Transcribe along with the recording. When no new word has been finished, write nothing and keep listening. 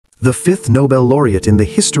The fifth Nobel laureate in the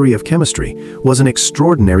history of chemistry was an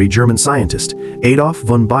extraordinary German scientist, Adolf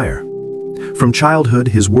von Baeyer. From childhood,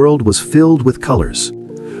 his world was filled with colors.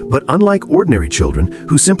 But unlike ordinary children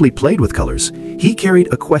who simply played with colors, he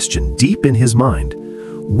carried a question deep in his mind.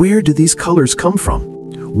 Where do these colors come from?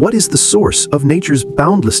 What is the source of nature's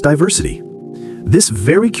boundless diversity? This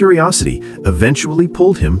very curiosity eventually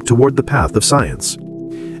pulled him toward the path of science.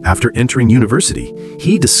 After entering university,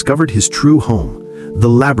 he discovered his true home, the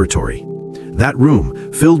laboratory. That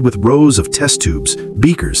room, filled with rows of test tubes,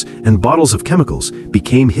 beakers, and bottles of chemicals,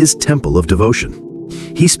 became his temple of devotion.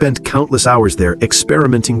 He spent countless hours there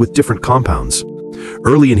experimenting with different compounds.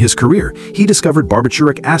 Early in his career, he discovered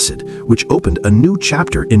barbituric acid, which opened a new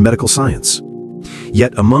chapter in medical science.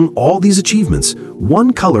 Yet among all these achievements,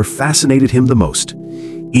 one color fascinated him the most: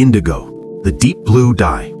 indigo, the deep blue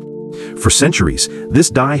dye. For centuries, this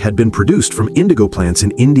dye had been produced from indigo plants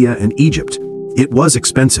in India and Egypt. It was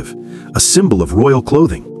expensive, a symbol of royal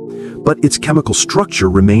clothing, but its chemical structure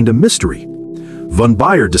remained a mystery. Von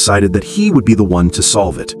Baeyer decided that he would be the one to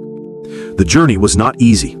solve it. The journey was not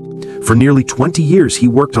easy. For nearly 20 years he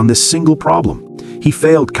worked on this single problem. He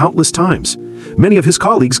failed countless times. Many of his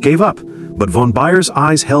colleagues gave up, but von Bayer's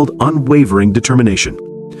eyes held unwavering determination.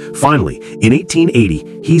 Finally, in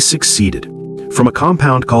 1880, he succeeded. From a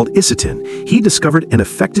compound called isotin, he discovered an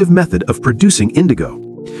effective method of producing indigo.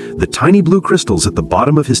 The tiny blue crystals at the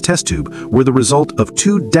bottom of his test tube were the result of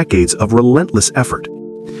 2 decades of relentless effort.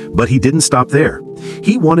 But he didn't stop there.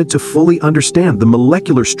 He wanted to fully understand the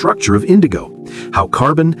molecular structure of indigo, how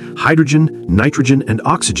carbon, hydrogen, nitrogen, and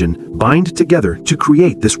oxygen bind together to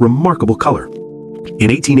create this remarkable color.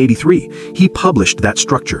 In 1883, he published that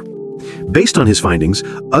structure. Based on his findings,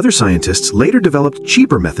 other scientists later developed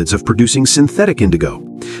cheaper methods of producing synthetic indigo.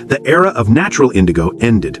 The era of natural indigo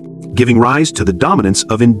ended, giving rise to the dominance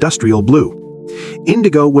of industrial blue.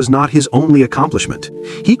 Indigo was not his only accomplishment.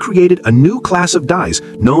 He created a new class of dyes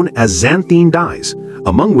known as xanthine dyes,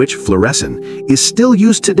 among which fluorescin is still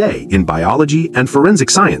used today in biology and forensic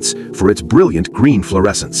science for its brilliant green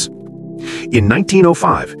fluorescence. In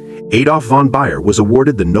 1905, Adolf von Baeyer was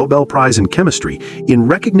awarded the Nobel Prize in Chemistry in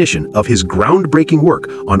recognition of his groundbreaking work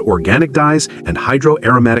on organic dyes and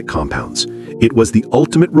hydroaromatic compounds. It was the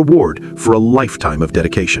ultimate reward for a lifetime of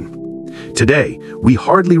dedication. Today, we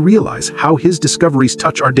hardly realize how his discoveries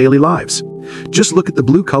touch our daily lives. Just look at the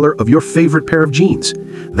blue color of your favorite pair of jeans.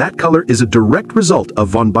 That color is a direct result of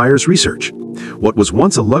von Bayer's research. What was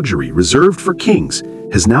once a luxury reserved for kings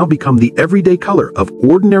has now become the everyday color of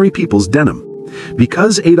ordinary people's denim.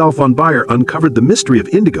 Because Adolf von Baeyer uncovered the mystery of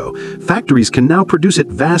indigo, factories can now produce it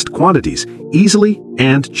vast quantities, easily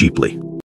and cheaply.